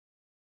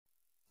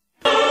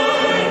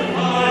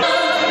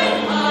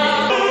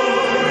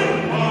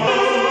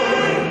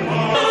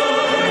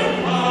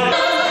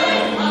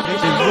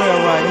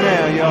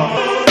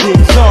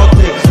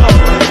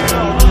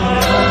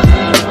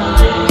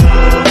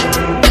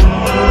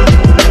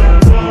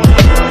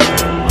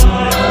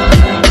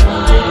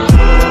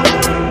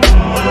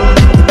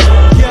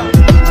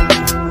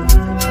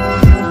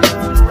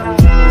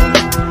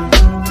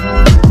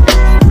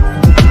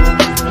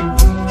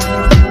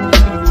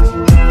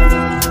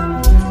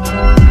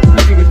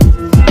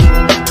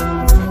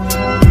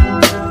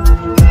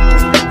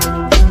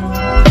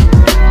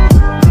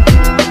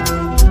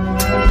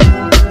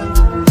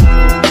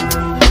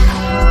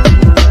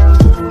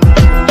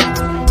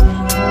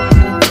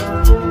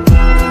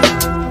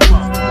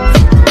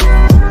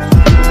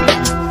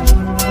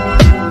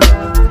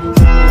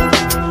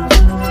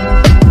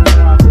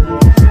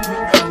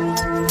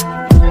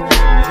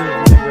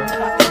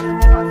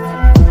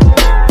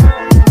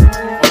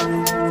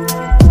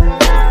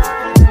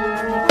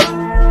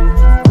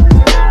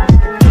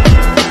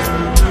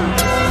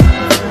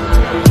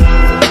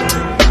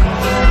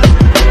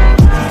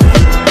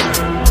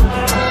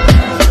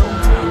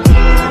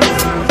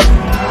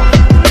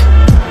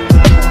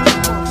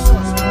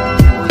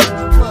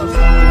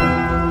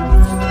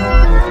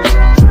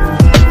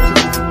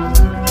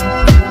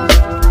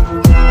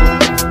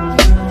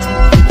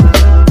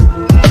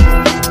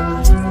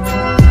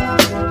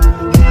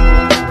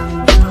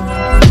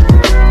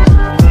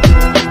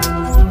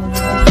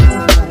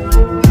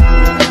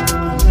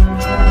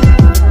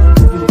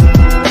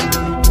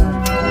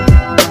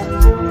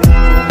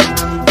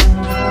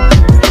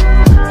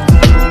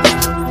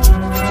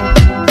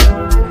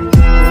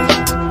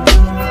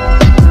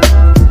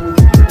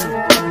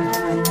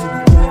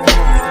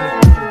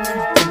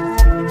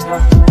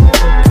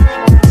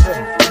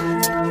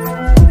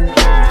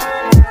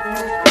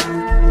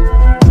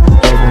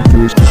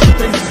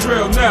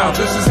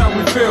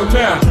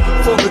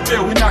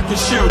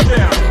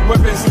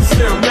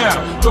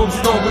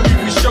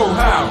believe we show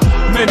how.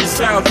 Many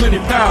styles, many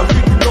powers,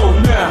 we can go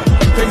now.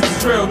 Things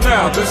is real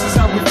now, this is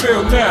how we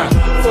feel now.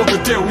 For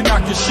the deal, we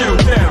knock your shield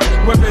down.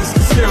 Weapons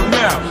concealed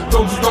now,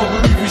 those who don't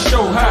believe we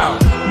show how.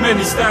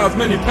 Many styles,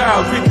 many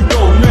powers, we can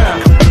go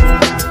now.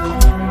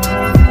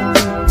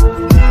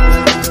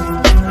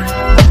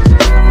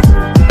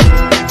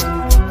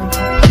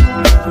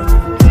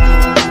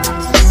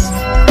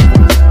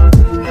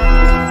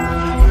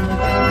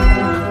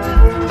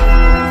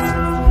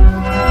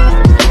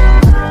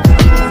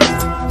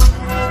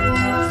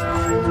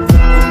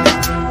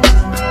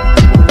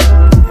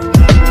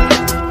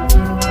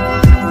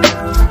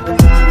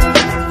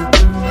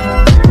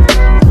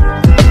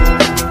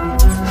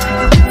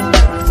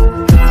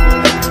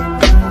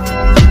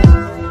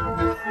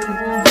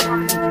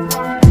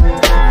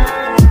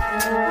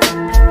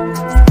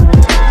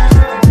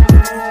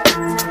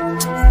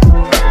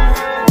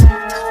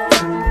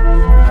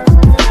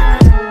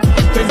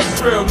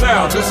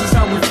 This is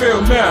how we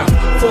feel now.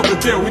 For the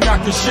deal, we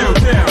knock the shield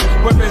down.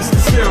 Weapons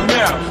concealed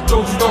now.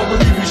 Those who don't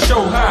believe we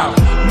show how.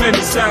 Many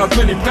styles,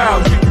 many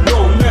powers, we can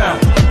go now.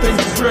 Things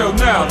is real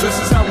now. This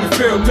is how we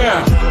feel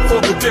now.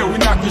 For the deal, we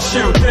knock the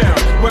shield down.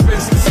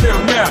 Weapons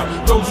concealed now.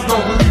 Those who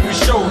don't believe we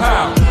show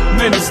how.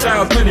 Many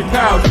styles, many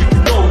powers, we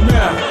can go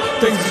now.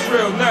 Things is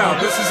real now.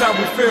 This is how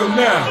we feel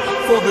now.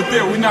 For the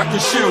deal, we knock the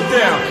shield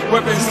down.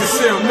 Weapons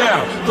concealed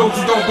now. Those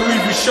who don't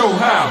believe we show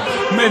how.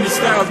 Many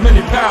styles,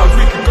 many powers,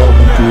 we can go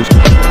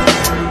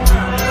now.